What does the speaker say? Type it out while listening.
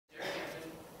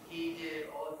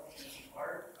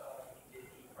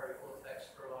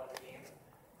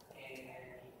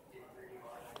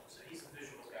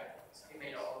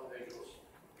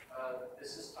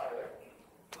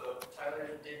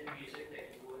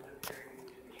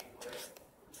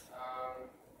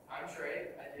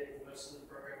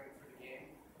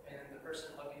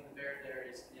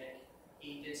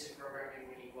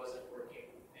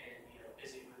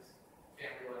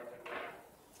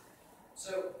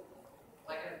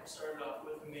started off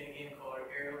with a mini game called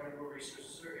Aerial Mineral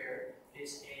Resources or AIR.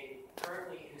 It's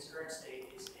currently in its current state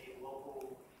is a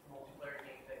local multiplayer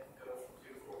game that can go from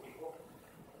 2 to 4 people.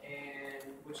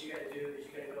 And what you got to do is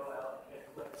you got to go out and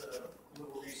collect the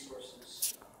little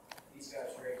resources, these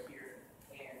guys right here,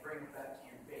 and bring them back to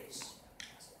your base.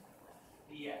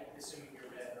 Yeah, assuming you're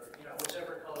red or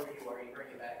whichever color you are, you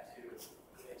bring it back to the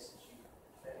base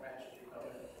that matches your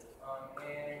color.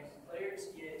 And players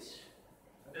get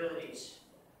abilities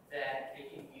that they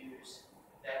can use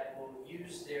that will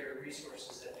use their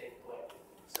resources that they've collected.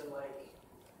 So like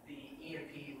the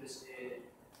EMP listed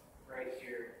right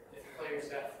here, if the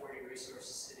player's got 40 resources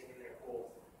sitting in their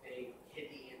pool, they hit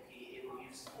the EMP, it will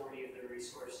use 40 of their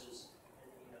resources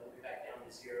and be back down to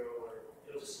 0, or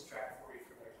it'll just subtract 40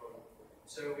 from their total.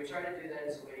 So we try to do that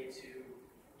as a way to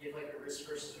give like a risk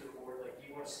versus reward. Like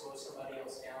you want to slow somebody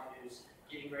else down who's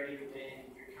getting ready to win,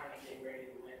 you're kind of getting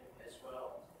ready to win as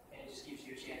well. And it just gives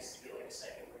you a chance to get like a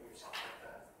second win or something like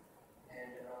that.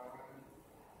 And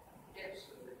yeah,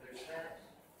 so there's that.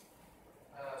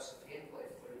 So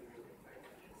gameplay footage really quick.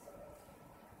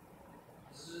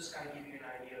 This is just kind of give you an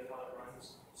idea of how it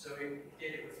runs. So we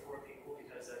did it with 4 people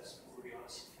because that's where we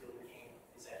honestly feel the game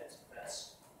is at its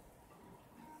best.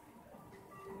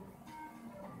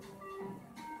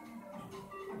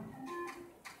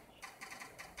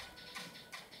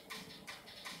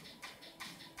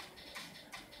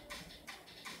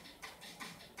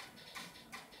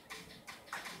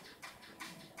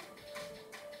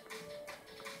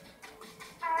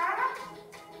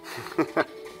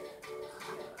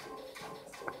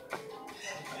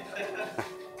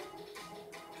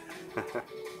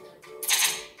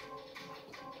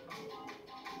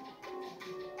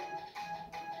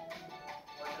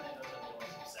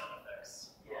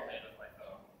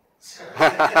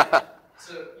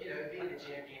 So, being a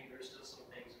jam game, there's still some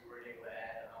things we weren't able to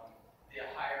add. The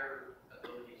higher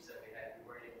abilities that we had, we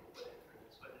weren't able to put in for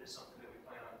this, but it is something that we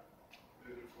plan on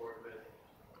moving forward with.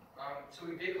 So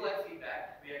we did collect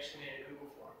feedback. We actually made a Google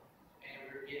form, and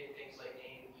we were getting things like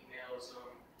name, emails.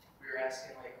 We were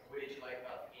asking, like, what did you like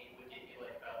about the game? What didn't you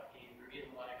like about the game? We were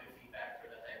getting a lot of good feedback for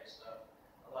that type of stuff.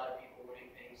 A lot of people wanting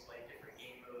things like different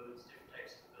game modes, different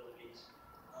types of abilities,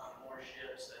 more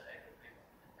ships, that type of thing.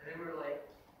 And then we were like,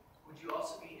 would you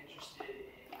also be interested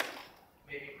in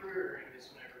maybe pre-ordering this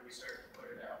whenever we start to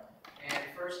put it out? And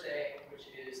the first day,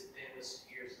 which is the day listed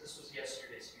here, so this was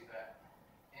yesterday's feedback.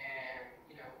 And,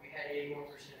 we had 81%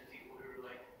 of people who were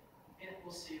like, yeah,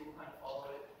 we'll see, we'll kind of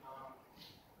follow it.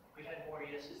 We had more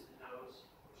yeses than nos,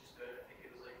 which is good. I think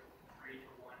it was like 3 to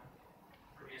 1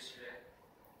 from yesterday.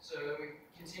 So we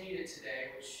continued it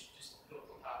today, which just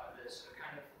built on top of this. So it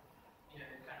kind of,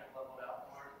 leveled out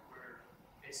more, where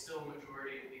it's still a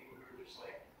majority of people who are just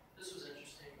like, this was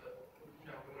interesting, but we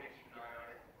want to keep an eye on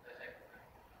it, that type of thing.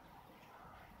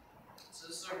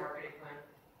 So this is our marketing plan,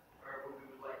 or what we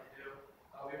would like to do.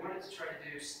 We wanted to try to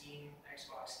do Steam,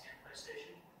 Xbox, and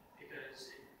PlayStation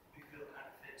because we feel it kind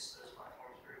of fits those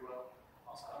platforms pretty well.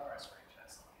 Also, the price range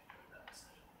has something to do with that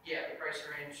decision. Yeah, the price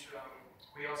range.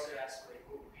 We also asked like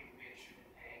what would people be interested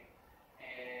in paying,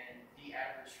 and the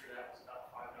average for that was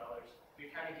about $5. We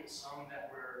kind of get some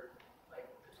that were like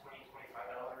the $20,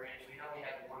 $25 range. We only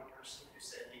had one person who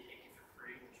said they take it for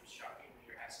free, which was shocking when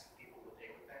you're asking people what they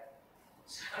would pay.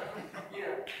 So, you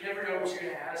never know what you're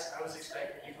going to ask. I was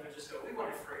expecting people to just go, we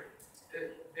want it free.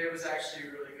 There was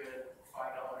actually a really good $5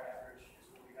 average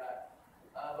is what we got.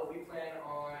 But we plan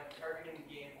on targeting the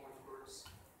game more towards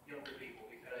younger people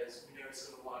because we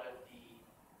noticed that a lot of the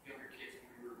younger kids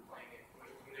when they were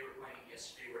playing it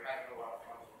yesterday were having a lot of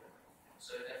fun with it.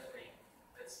 So definitely,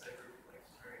 that's the group we like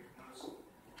to target most.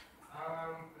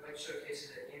 We like to showcase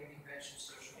it at gaming conventions,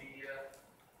 social media.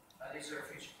 These are our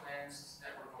future plans.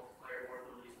 Network multiplayer, more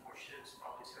abilities, more ships,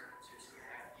 probably turn to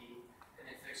 2.5D, and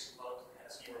then fix some bugs